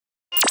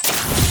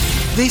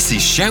This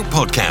is Shout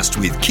Podcast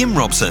with Kim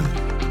Robson,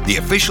 the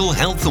official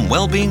health and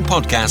wellbeing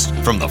podcast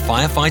from the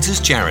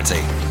Firefighters Charity.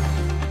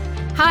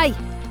 Hi,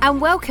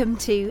 and welcome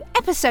to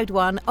episode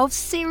 1 of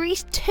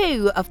series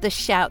 2 of the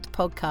Shout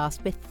podcast.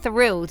 We're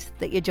thrilled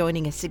that you're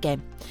joining us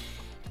again.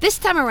 This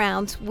time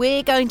around,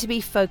 we're going to be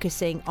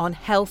focusing on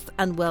health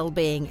and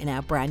well-being in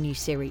our brand new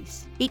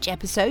series. Each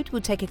episode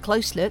will take a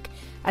close look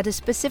at a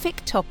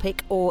specific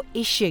topic or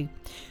issue.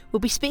 We'll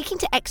be speaking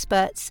to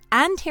experts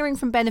and hearing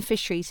from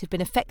beneficiaries who've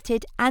been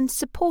affected and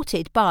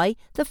supported by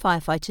the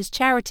Firefighters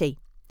Charity.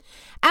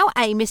 Our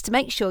aim is to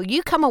make sure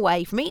you come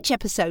away from each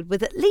episode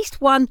with at least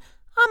one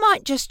 "I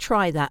might just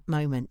try that"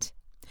 moment.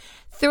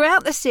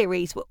 Throughout the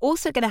series, we're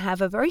also going to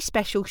have a very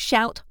special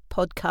Shout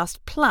Podcast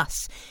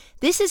Plus.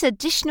 This is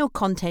additional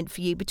content for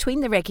you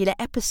between the regular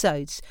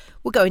episodes.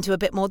 We'll go into a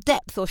bit more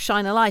depth or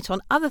shine a light on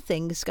other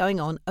things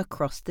going on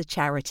across the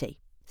charity.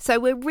 So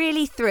we're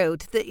really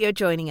thrilled that you're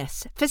joining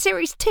us for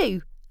series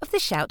 2 of the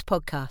Shout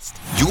Podcast.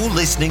 You're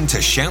listening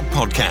to Shout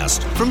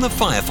Podcast from the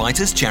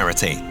Firefighters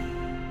Charity.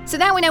 So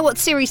now we know what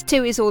series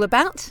 2 is all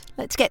about.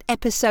 Let's get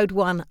episode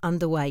 1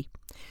 underway.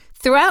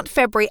 Throughout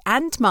February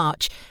and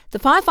March, the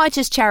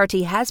Firefighters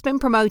Charity has been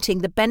promoting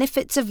the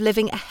benefits of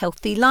living a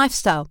healthy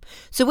lifestyle.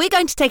 So we're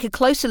going to take a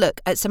closer look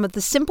at some of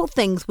the simple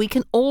things we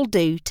can all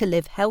do to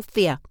live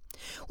healthier.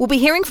 We'll be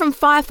hearing from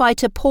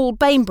firefighter Paul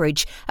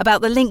Bainbridge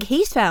about the link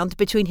he's found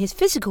between his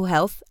physical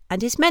health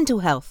and his mental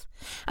health.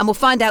 And we'll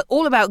find out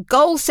all about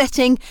goal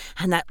setting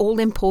and that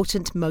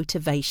all-important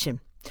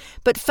motivation.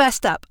 But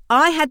first up,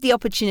 I had the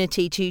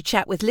opportunity to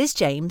chat with Liz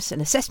James,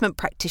 an assessment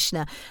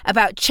practitioner,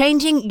 about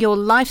changing your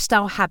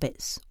lifestyle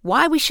habits,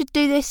 why we should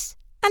do this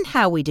and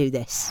how we do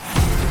this.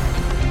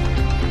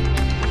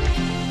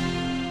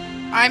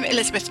 I'm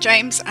Elizabeth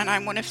James and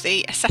I'm one of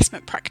the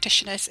assessment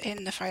practitioners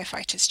in the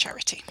Firefighters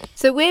Charity.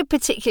 So we're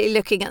particularly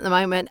looking at the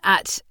moment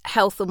at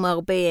health and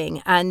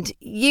well-being, and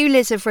you,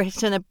 Liz, have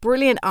written a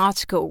brilliant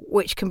article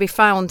which can be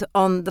found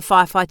on the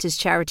Firefighters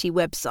Charity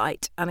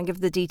website, and I'll give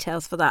the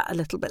details for that a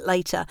little bit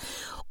later,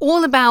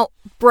 all about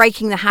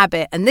breaking the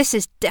habit, and this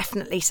is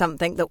definitely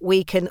something that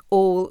we can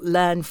all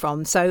learn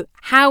from. So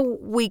how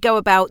we go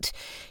about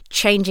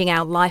changing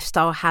our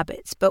lifestyle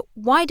habits, but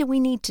why do we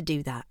need to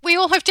do that? We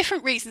all have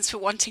different reasons for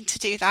wanting to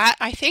do that,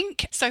 I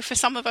think. So for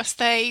some of us,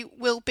 they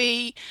will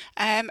be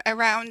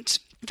around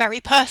very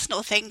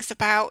personal things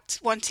about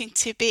wanting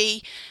to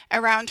be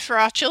around for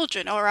our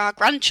children or our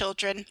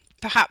grandchildren,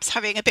 perhaps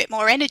having a bit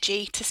more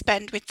energy to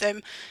spend with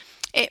them.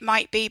 It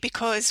might be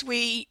because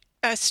we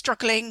are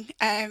struggling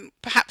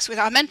perhaps with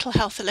our mental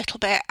health a little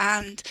bit,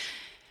 and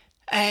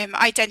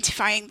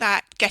identifying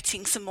that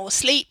getting some more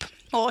sleep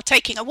or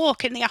taking a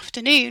walk in the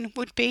afternoon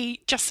would be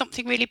just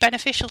something really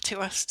beneficial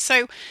to us.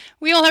 So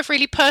we all have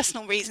really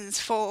personal reasons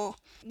for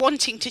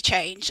wanting to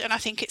change, and I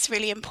think it's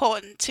really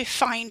important to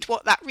find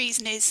what that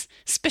reason is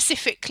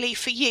specifically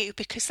for you,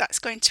 because that's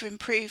going to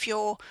improve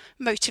your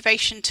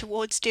motivation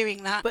towards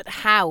doing that. But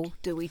how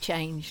do we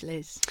change,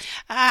 Liz?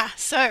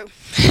 So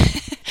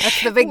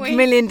that's the big $1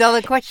 million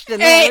question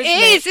there,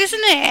 isn't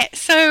it?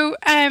 So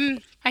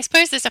I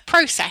suppose there's a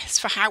process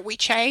for how we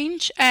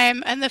change,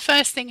 and the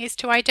first thing is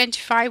to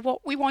identify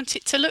what we want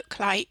it to look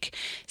like.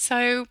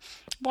 So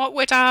what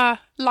would our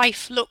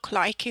life look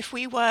like if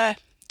we were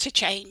to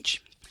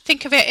change?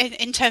 Think of it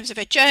in terms of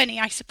a journey,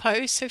 I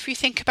suppose. So if you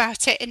think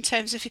about it in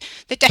terms of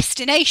the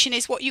destination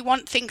is what you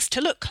want things to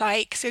look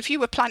like. So if you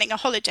were planning a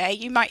holiday,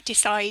 you might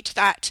decide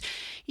that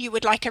you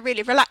would like a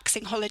really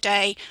relaxing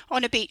holiday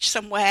on a beach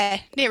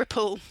somewhere near a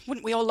pool.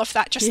 Wouldn't we all love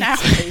that just now?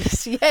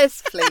 Please.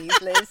 Yes,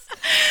 please,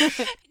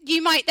 Liz.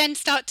 You might then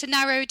start to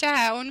narrow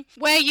down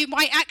where you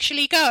might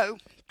actually go.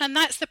 And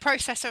that's the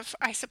process of,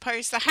 I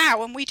suppose, the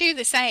how. And we do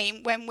the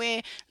same when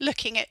we're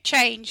looking at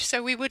change.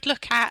 So we would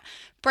look at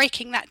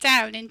breaking that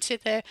down into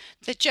the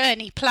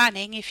journey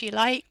planning, if you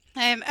like,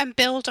 and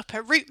build up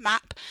a route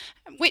map,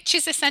 which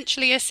is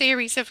essentially a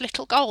series of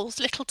little goals,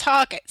 little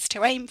targets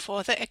to aim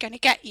for that are going to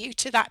get you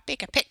to that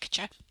bigger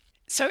picture.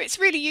 So it's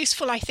really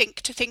useful, I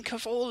think, to think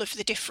of all of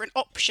the different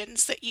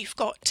options that you've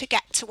got to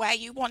get to where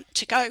you want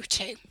to go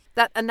to.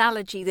 That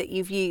analogy that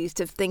you've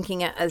used of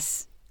thinking it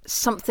as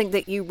something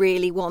that you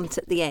really want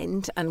at the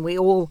end, and we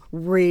all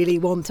really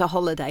want a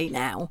holiday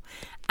now,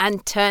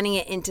 and turning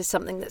it into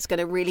something that's going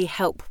to really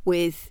help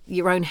with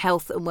your own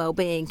health and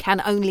well-being can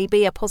only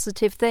be a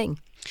positive thing.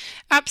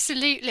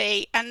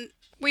 Absolutely. And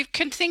we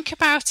can think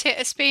about it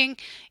as being,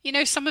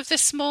 some of the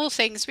small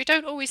things. We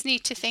don't always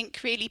need to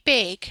think really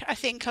big. I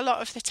think a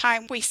lot of the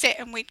time we sit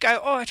and we'd go,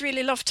 I'd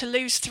really love to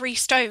lose 3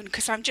 stone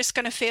because I'm just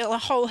going to feel a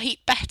whole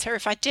heap better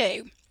if I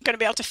do. I'm going to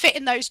be able to fit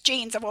in those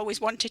jeans I've always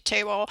wanted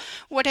to, or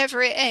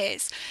whatever it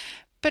is.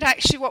 But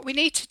actually what we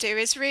need to do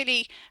is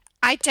really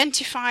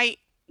identify,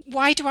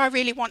 why do I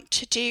really want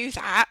to do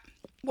that?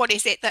 What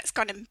is it that's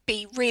going to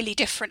be really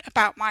different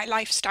about my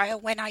lifestyle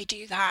when I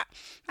do that?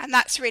 And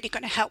that's really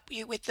going to help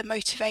you with the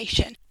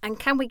motivation. And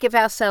can we give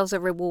ourselves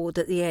a reward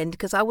at the end?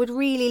 Because I would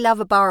really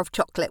love a bar of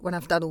chocolate when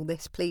I've done all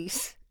this,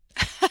 please.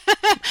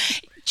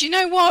 Do you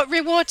know what?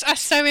 Rewards are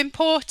so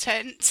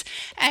important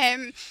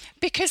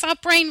because our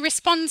brain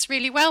responds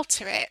really well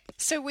to it.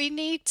 So we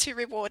need to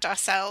reward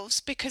ourselves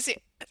because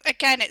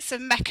it's a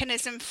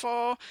mechanism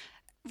for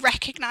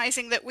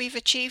recognizing that we've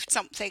achieved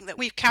something, that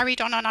we've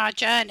carried on our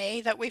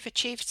journey, that we've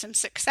achieved some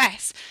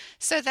success.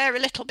 So they're a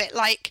little bit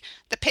like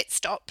the pit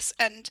stops.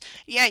 And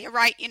yeah, you're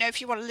right.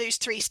 If you want to lose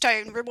 3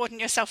 stone,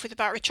 rewarding yourself with a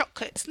bar of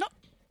chocolate's not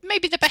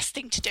maybe the best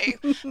thing to do,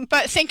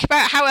 but think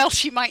about how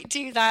else you might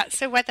do that.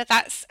 So whether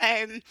that's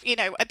a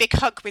big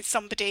hug with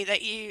somebody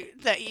that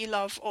you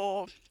love,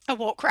 or a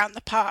walk around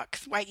the park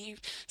where you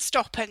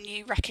stop and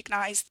you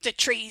recognize the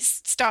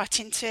trees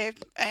starting to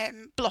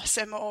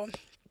blossom, or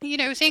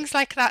things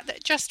like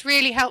that just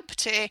really help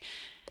to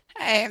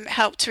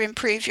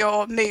improve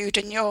your mood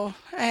and your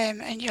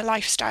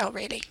lifestyle,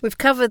 really. We've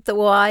covered the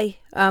why,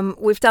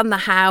 we've done the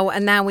how,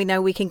 and now we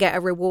know we can get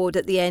a reward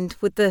at the end.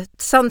 With the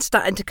sun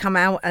starting to come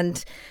out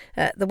and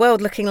the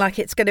world looking like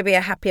it's going to be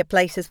a happier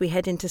place as we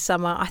head into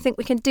summer, I think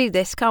we can do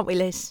this, can't we,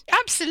 Liz?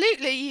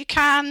 Absolutely, you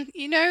can,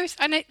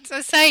 and it's, as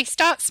I say,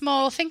 start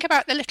small, think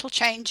about the little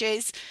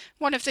changes.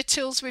 One of the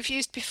tools we've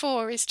used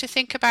before is to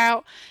think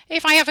about,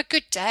 if I have a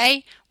good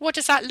day, what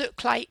does that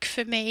look like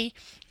for me?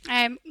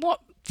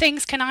 What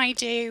things can I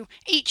do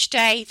each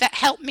day that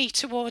help me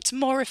towards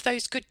more of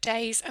those good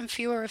days and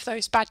fewer of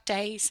those bad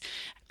days?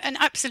 And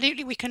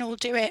absolutely, we can all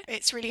do it.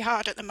 It's really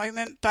hard at the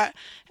moment, but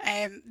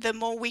the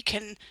more we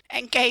can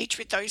engage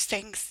with those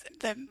things,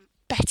 the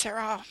better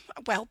our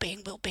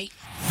well-being will be.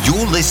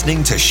 You're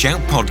listening to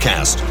Shout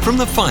Podcast from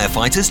the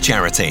Firefighters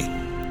Charity.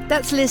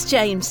 That's Liz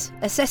James,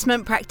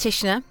 assessment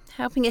practitioner,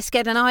 helping us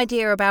get an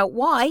idea about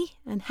why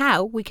and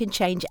how we can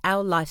change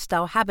our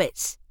lifestyle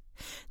habits.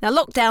 Now,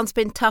 lockdown's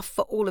been tough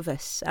for all of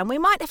us, and we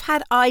might have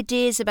had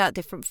ideas about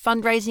different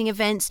fundraising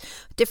events,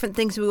 different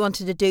things we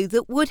wanted to do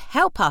that would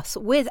help us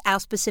with our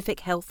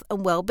specific health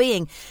and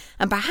well-being.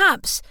 And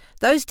perhaps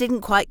those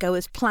didn't quite go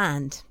as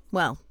planned.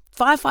 Well,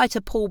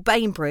 firefighter Paul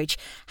Bainbridge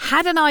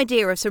had an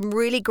idea of some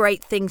really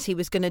great things he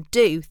was going to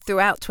do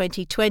throughout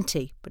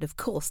 2020. But of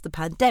course, the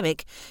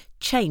pandemic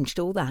changed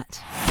all that.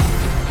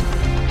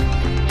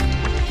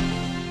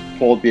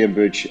 Paul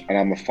Bainbridge, and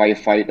I'm a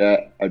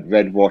firefighter at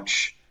Red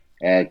Watch,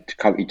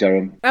 County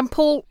Durham. And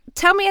Paul,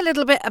 tell me a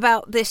little bit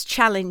about this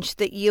challenge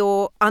that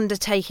you're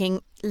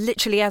undertaking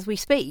literally as we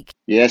speak.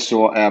 Yeah,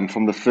 so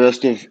from the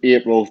 1st of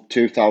April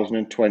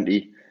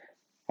 2020,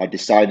 I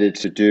decided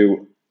to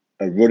do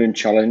a running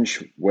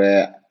challenge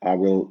where I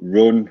will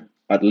run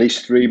at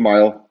least 3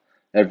 miles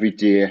every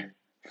day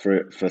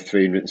for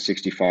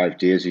 365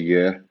 days a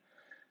year.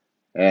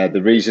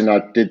 The reason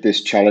I did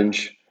this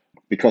challenge,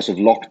 because of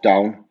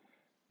lockdown,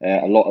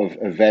 a lot of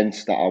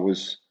events that I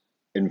was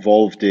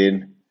involved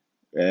in,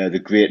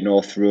 the Great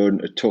North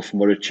Run, a Tough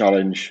Mudder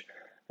Challenge,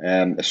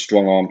 a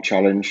Strong Arm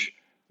Challenge,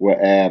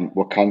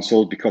 were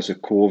cancelled because of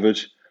COVID.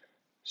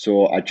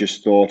 So I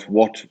just thought,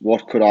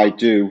 what could I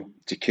do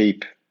to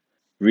keep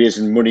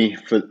raising money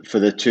for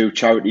the 2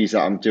 charities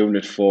that I'm doing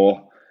it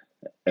for?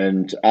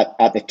 And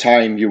at the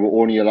time, you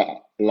were only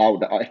allowed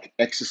to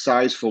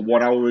exercise for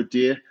 1 hour a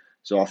day.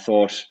 So I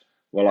thought,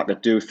 well, I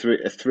could do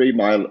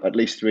at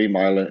least 3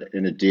 miles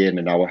in a day in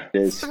an hour.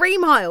 3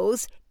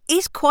 miles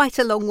is quite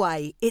a long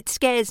way. It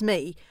scares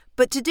me.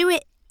 But to do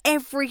it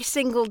every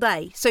single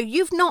day. So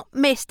you've not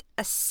missed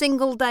a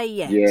single day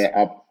yet?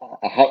 Yeah,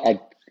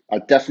 I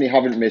definitely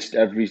haven't missed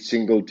every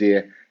single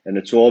day. And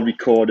it's all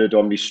recorded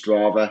on my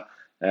Strava.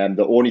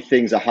 The only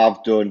things I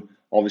have done,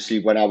 obviously,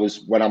 when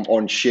I'm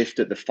on shift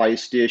at the fire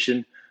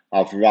station,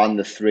 I've ran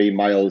the 3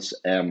 miles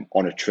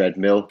on a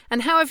treadmill.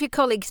 And how have your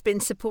colleagues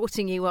been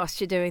supporting you whilst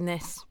you're doing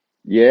this?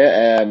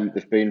 Yeah,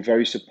 they've been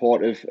very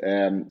supportive.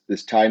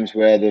 There's times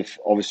where they've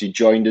obviously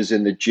joined us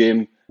in the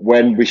gym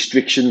when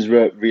restrictions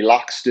were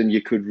relaxed and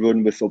you could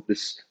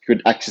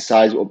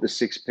exercise with up to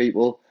 6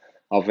 people.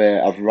 I've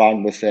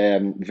ran with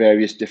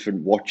various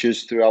different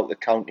watches throughout the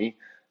county,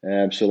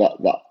 so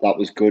that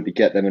was good to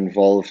get them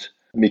involved.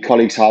 My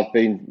colleagues have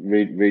been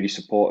really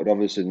supportive of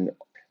us, and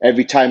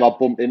every time I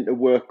bump into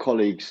work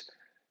colleagues,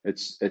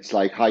 it's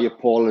like, "Hiya,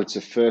 Paul." It's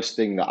the first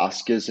thing they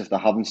ask us if they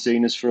haven't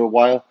seen us for a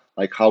while.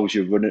 Like, how's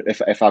you running?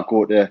 If I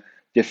go to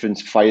different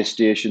fire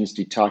stations,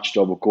 detached,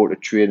 or we'll go to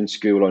training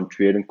school on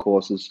training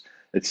courses,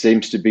 it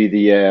seems to be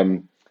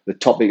the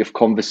topic of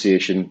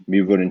conversation, me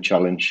running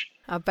challenge.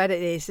 I bet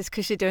it is. It's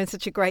because you're doing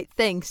such a great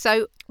thing.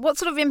 So what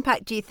sort of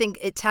impact do you think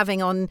it's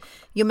having on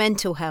your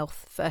mental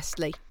health,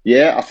 firstly?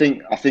 Yeah, I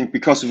think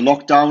because of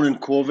lockdown and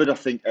COVID, I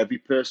think every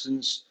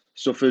person's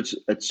suffered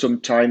at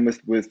some time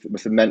with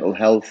the mental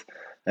health.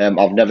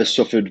 I've never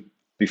suffered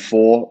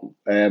before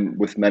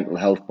with mental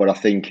health, but I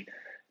think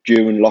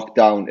during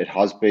lockdown, it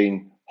has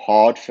been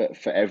hard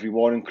for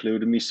everyone,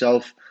 including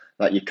myself,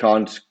 that you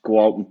can't go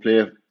out and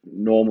play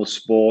normal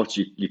sports.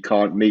 You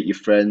can't meet your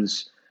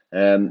friends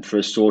for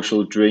a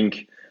social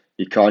drink.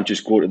 You can't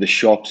just go to the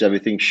shops.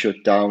 Everything's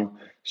shut down.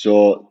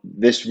 So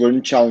this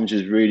run challenge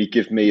has really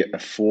given me a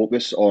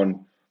focus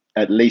on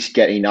at least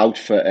getting out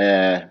for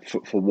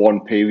one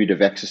period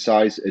of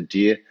exercise a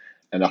day.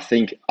 And I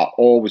think I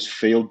always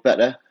feel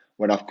better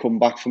when I've come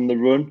back from the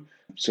run.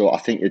 So I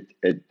think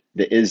there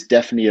is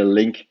definitely a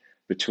link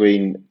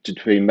between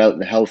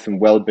mental health and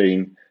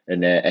well-being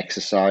and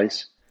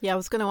exercise. Yeah, I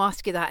was going to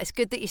ask you that. It's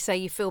good that you say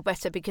you feel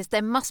better, because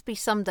there must be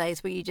some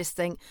days where you just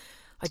think,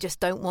 I just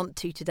don't want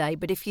to today.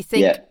 But if you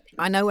think,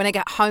 I know when I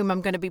get home,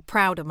 I'm going to be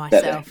proud of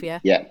myself. Yeah.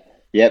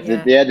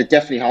 There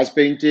definitely has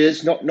been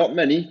days, not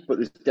many, but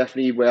there's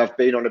definitely where I've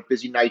been on a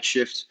busy night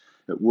shift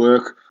at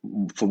work.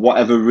 For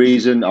whatever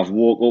reason, I've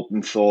woke up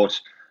and thought,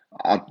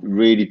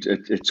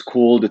 it's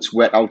cold, it's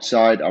wet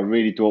outside. I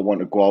really don't want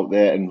to go out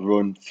there and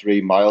run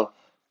 3 mile.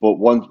 But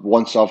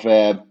once I've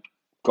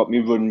got my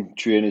running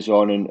trainers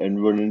on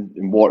and running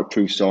and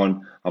waterproofs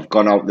on, I've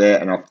gone out there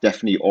and I've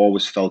definitely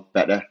always felt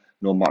better,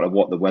 no matter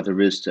what the weather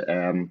is,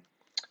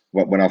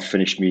 when I've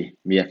finished me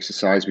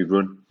exercise, we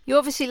run. You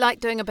obviously like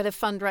doing a bit of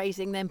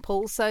fundraising then,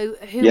 Paul. So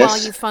who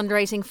Yes. are you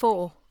fundraising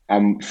for?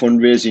 I'm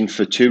fundraising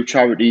for 2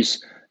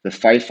 charities, the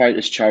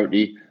Firefighters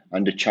charity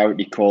and a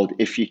charity called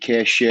If You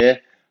Care Share,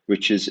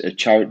 which is a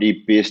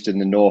charity based in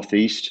the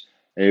Northeast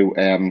who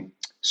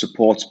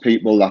supports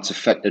people that's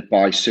affected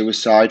by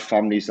suicide,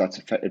 families that's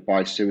affected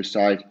by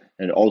suicide,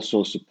 and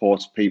also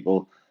supports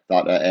people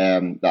that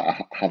are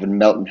having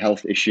mental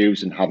health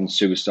issues and having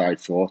suicide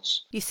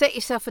thoughts. You set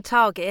yourself a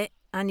target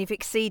and you've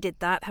exceeded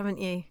that, haven't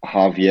you? I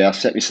have, yeah. I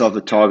set myself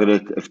a target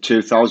of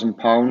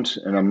 £2,000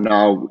 and I'm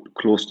now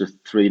close to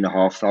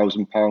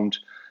 £3,500.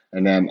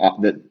 And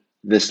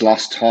this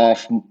last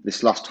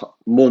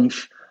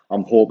month,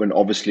 I'm hoping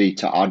obviously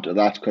to add to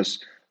that, because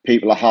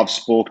people I have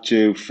spoke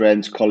to,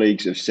 friends,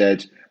 colleagues, have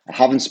said, I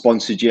haven't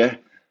sponsored you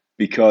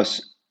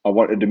because I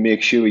wanted to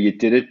make sure you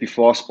did it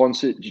before I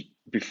sponsored.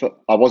 Before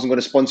I wasn't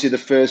going to sponsor you the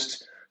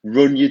first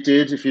run you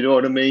did, if you know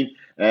what I mean.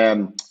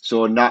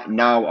 So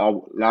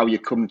now you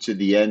come to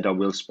the end, I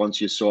will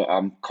sponsor you. So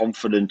I'm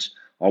confident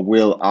I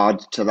will add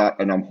to that,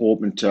 and I'm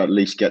hoping to at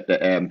least get the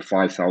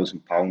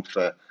 £5,000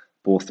 for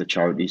both the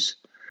charities.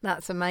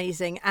 That's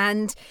amazing.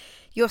 And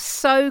you're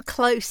so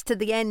close to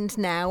the end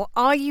now.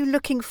 Are you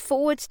looking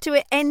forward to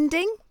it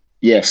ending?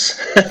 Yes.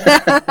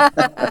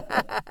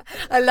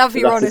 I love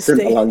your honesty.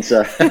 That's a simple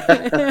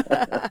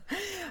answer.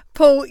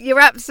 Paul, you're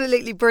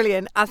absolutely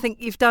brilliant. I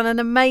think you've done an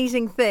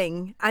amazing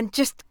thing, and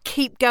just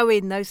keep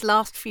going those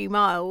last few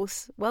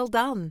miles. Well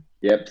done.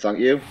 Yep, thank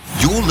you.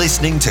 You're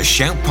listening to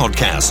Shout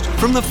Podcast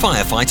from the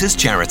Firefighters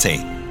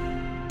Charity.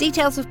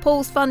 Details of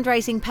Paul's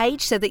fundraising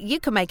page so that you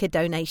can make a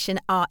donation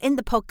are in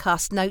the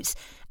podcast notes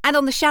and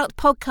on the Shout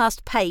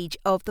Podcast page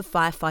of the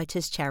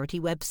Firefighters Charity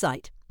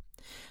website.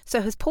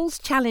 So has Paul's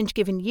challenge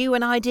given you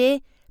an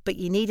idea, but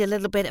you need a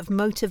little bit of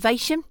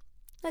motivation?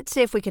 Let's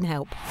see if we can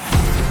help.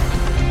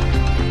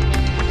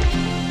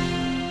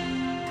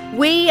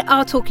 We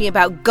are talking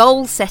about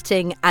goal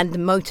setting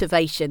and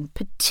motivation,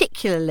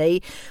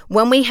 particularly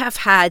when we have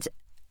had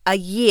a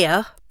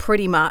year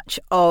pretty much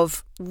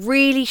of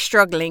really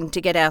struggling to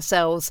get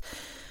ourselves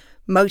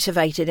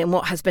motivated in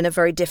what has been a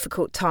very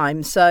difficult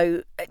time.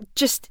 So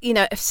just,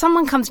 if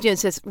someone comes to you and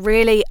says,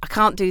 really, I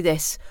can't do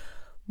this,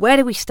 where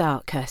do we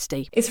start,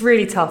 Kirsty? It's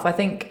really tough. I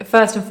think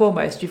first and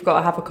foremost, you've got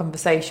to have a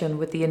conversation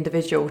with the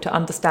individual to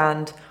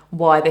understand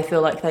why they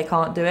feel like they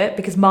can't do it,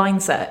 because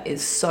mindset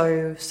is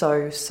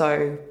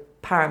so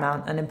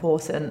paramount and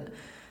important.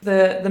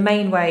 The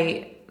main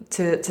way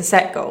to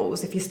set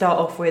goals, if you start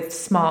off with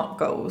SMART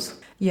goals,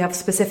 you have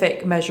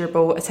specific,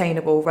 measurable,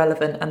 attainable,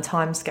 relevant and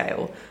time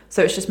scale.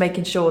 So it's just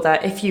making sure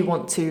that if you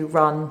want to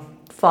run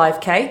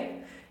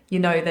 5k, you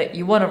know that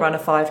you want to run a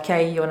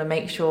 5k, you want to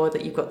make sure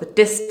that you've got the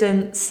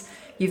distance,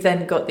 you've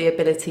then got the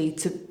ability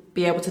to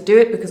be able to do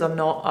it because I'm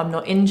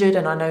not injured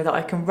and I know that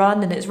I can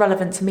run, and it's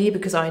relevant to me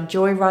because I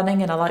enjoy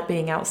running and I like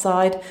being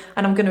outside,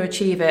 and I'm going to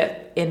achieve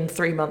it in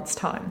 3 months'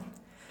 time.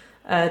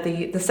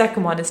 The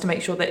second one is to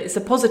make sure that it's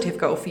a positive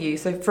goal for you.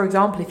 So, for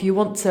example, if you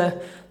want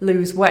to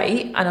lose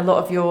weight and a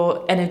lot of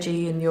your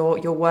energy and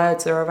your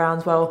words are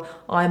around, well,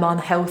 I'm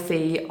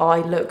unhealthy, I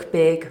look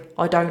big,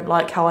 I don't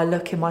like how I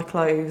look in my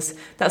clothes,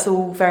 that's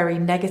all very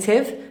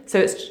negative. So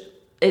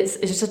it's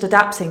just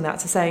adapting that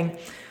to saying,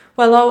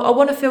 well, I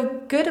want to feel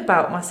good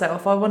about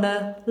myself. I want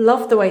to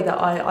love the way that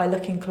I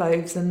look in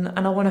clothes, and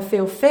I want to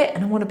feel fit,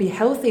 and I want to be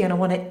healthy, and I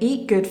want to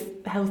eat good,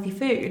 healthy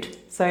food.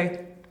 So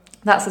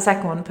that's the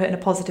second one, putting a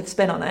positive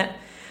spin on it.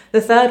 The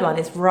third one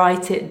is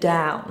write it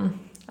down.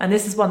 And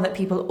this is one that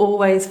people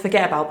always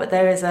forget about, but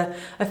there is a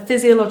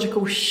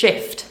physiological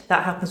shift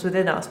that happens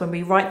within us when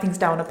we write things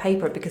down on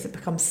paper, because it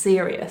becomes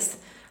serious.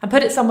 And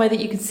put it somewhere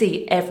that you can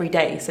see every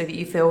day so that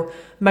you feel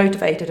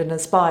motivated and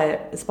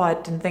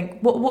inspired and think,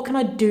 what can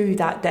I do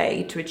that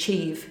day to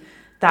achieve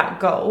that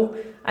goal?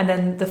 And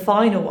then the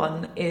final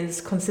one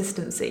is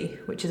consistency,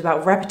 which is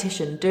about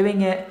repetition,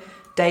 doing it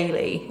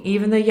daily.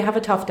 Even though you have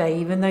a tough day,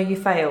 even though you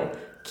fail,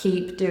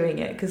 keep doing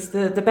it, because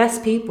the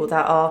best people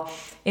that are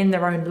in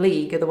their own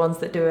league are the ones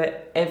that do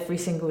it every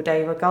single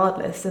day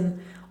regardless.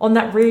 And on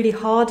that really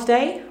hard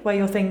day where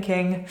you're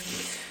thinking,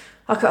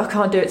 I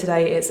can't do it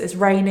today, it's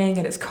raining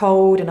and it's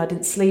cold and I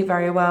didn't sleep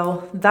very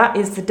well, that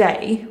is the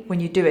day when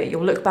you do it.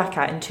 You'll look back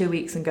at in 2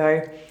 weeks and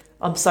go,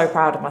 I'm so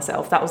proud of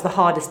myself. That was the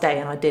hardest day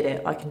and I did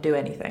it. I can do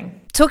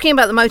anything. Talking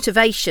about the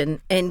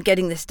motivation in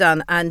getting this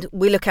done, and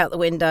we look out the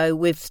window,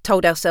 we've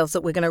told ourselves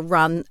that we're going to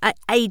run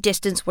a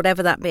distance,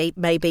 whatever that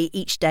may be,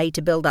 each day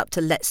to build up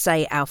to, let's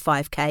say, our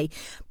 5K,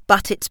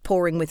 but it's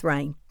pouring with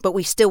rain, but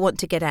we still want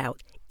to get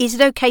out. Is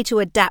it okay to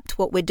adapt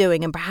what we're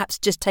doing and perhaps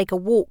just take a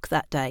walk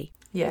that day?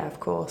 Yeah, of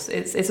course.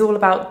 It's all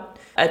about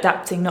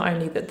adapting not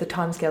only the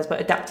timescales,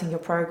 but adapting your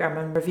program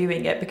and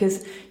reviewing it,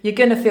 because you're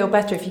going to feel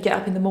better if you get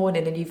up in the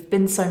morning and you've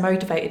been so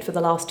motivated for the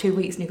last 2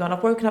 weeks and you've gone,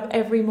 I've woken up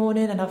every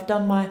morning and I've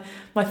done my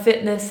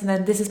fitness, and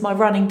then this is my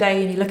running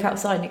day, and you look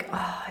outside and you go,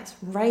 it's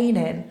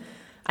raining.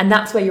 And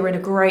that's where you're in a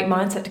great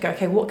mindset to go,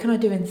 okay, what can I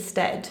do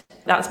instead?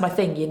 That's my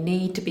thing. You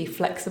need to be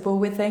flexible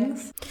with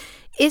things.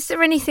 Is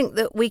there anything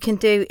that we can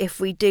do if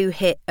we do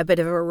hit a bit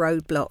of a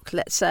roadblock?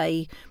 Let's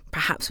say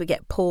perhaps we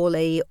get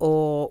poorly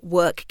or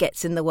work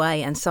gets in the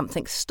way and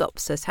something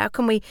stops us. How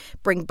can we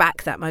bring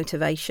back that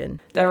motivation?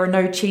 There are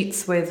no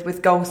cheats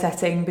with goal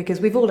setting,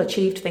 because we've all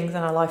achieved things in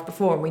our life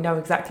before and we know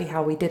exactly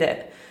how we did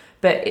it.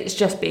 But it's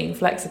just being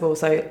flexible.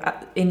 So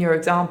in your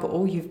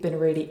example, you've been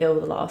really ill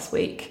the last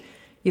week.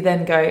 You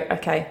then go,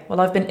 okay, well,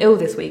 I've been ill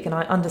this week and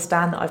I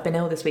understand that I've been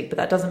ill this week, but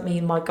that doesn't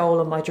mean my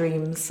goal and my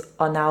dreams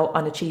are now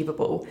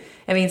unachievable.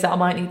 It means that I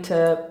might need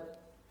to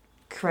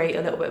create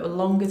a little bit of a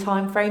longer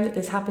time frame that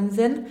this happens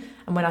in.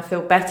 And when I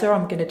feel better,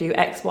 I'm going to do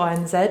X, Y,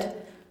 and Z.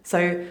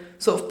 So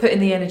sort of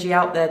putting the energy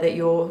out there that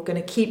you're going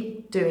to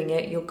keep doing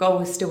it. Your goal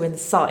is still in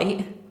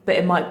sight, but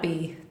it might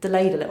be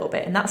delayed a little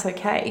bit, and that's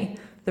okay.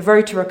 The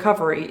road to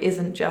recovery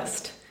isn't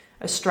just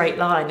a straight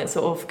line. It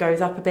sort of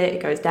goes up a bit,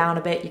 it goes down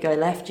a bit, you go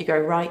left, you go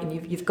right, and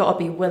you've got to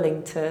be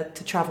willing to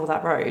travel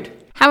that road.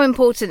 How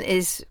important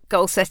is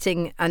goal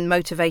setting and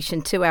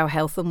motivation to our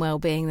health and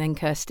well-being then,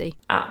 Kirsty?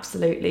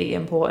 Absolutely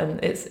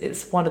important.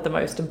 It's one of the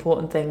most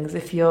important things.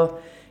 If you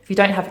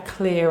don't have a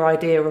clear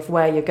idea of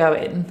where you're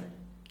going,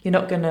 you're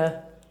not going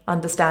to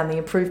understand the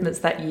improvements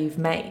that you've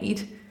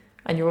made,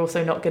 and you're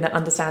also not going to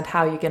understand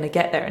how you're going to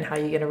get there and how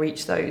you're going to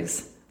reach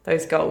those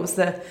goals.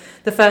 The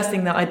first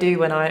thing that I do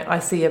when I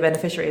see a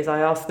beneficiary is I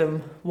ask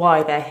them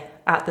why they're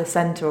at the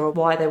centre or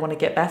why they want to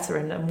get better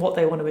and what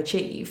they want to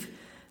achieve.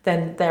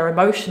 Then they're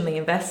emotionally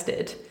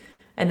invested.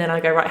 And then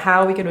I go, right,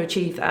 how are we going to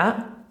achieve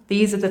that?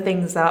 These are the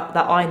things that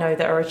I know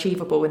that are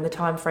achievable in the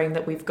time frame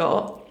that we've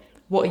got.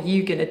 What are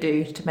you going to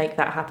do to make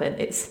that happen?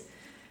 It's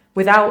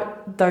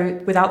without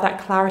that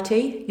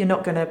clarity, you're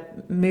not going to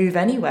move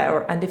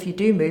anywhere. And if you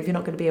do move, you're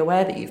not going to be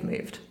aware that you've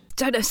moved.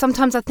 Don't know,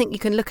 sometimes I think you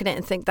can look at it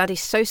and think that is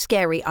so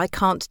scary, I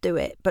can't do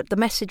it. But the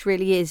message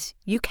really is,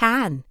 you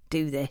can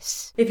do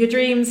this. If your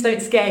dreams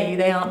don't scare you,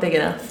 they aren't big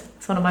enough.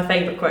 It's one of my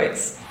favourite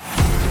quotes.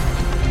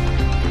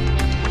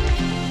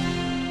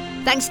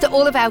 Thanks to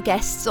all of our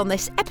guests on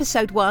this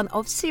episode 1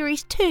 of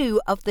series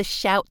 2 of the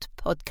Shout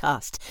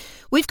podcast.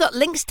 We've got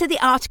links to the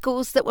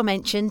articles that were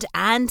mentioned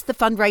and the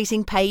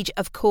fundraising page,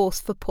 of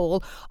course, for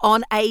Paul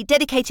on a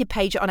dedicated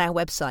page on our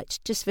website.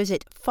 Just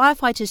visit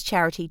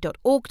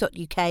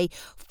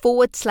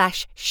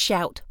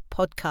firefighters.charity.org.uk/Shout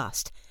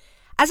podcast.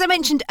 As I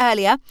mentioned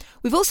earlier,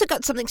 we've also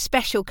got something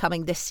special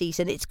coming this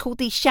season. It's called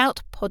the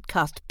Shout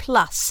Podcast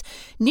Plus.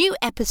 New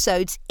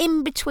episodes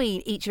in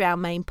between each of our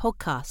main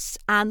podcasts.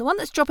 And the one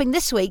that's dropping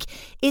this week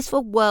is for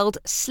World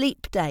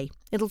Sleep Day.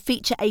 It'll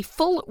feature a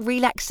full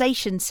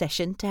relaxation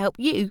session to help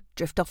you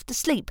drift off to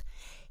sleep.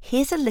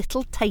 Here's a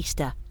little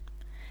taster.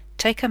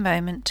 Take a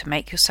moment to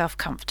make yourself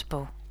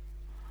comfortable.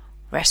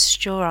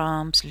 Rest your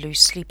arms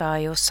loosely by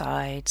your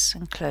sides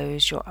and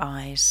close your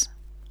eyes.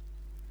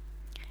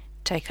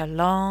 Take a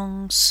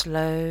long,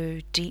 slow,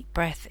 deep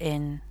breath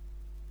in.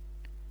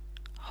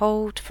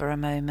 Hold for a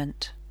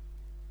moment.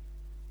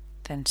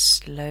 Then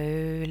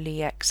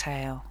slowly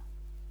exhale.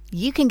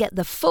 You can get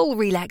the full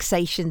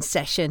relaxation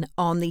session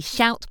on the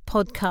Shout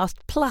Podcast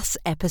Plus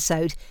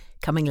episode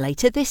coming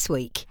later this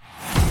week.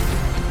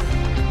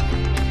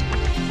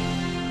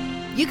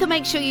 You can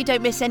make sure you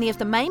don't miss any of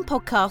the main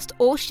podcast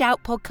or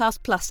Shout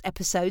Podcast Plus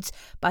episodes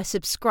by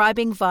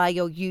subscribing via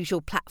your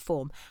usual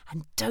platform.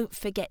 And don't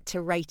forget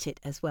to rate it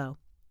as well.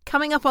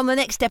 Coming up on the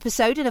next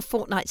episode in a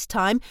fortnight's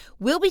time,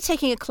 we'll be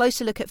taking a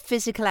closer look at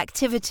physical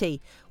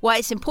activity, why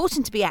it's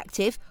important to be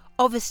active,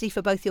 obviously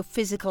for both your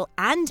physical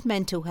and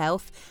mental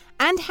health,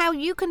 and how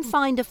you can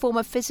find a form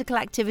of physical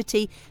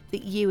activity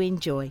that you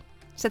enjoy.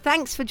 So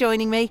thanks for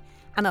joining me,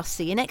 and I'll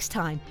see you next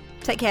time.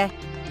 Take care.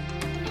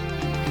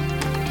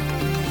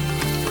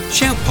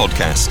 Shout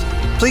Podcast.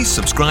 Please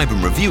subscribe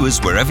and review us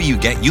wherever you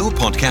get your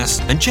podcasts,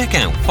 and check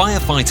out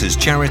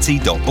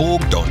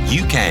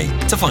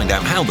firefighters.charity.org.uk to find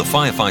out how the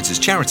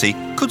Firefighters Charity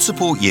could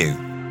support you.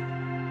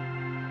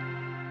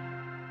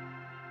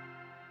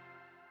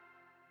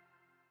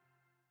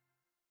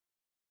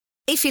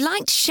 If you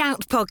liked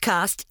Shout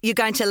Podcast, you're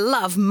going to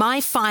love My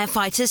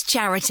Firefighters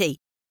Charity,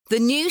 the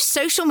new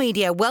social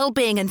media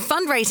wellbeing and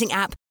fundraising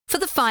app for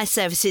the fire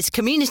services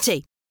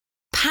community.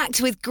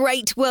 Packed with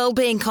great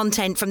wellbeing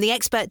content from the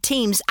expert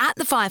teams at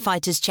the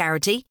Firefighters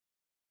Charity,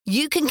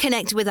 you can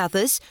connect with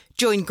others,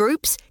 join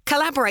groups,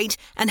 collaborate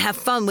and have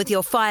fun with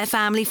your fire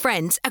family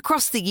friends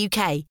across the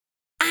UK.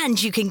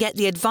 And you can get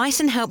the advice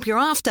and help you're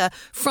after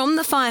from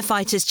the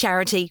Firefighters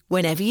Charity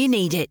whenever you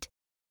need it.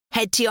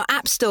 Head to your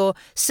app store,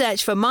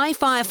 search for My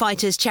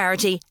Firefighters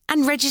Charity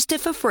and register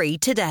for free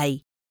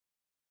today.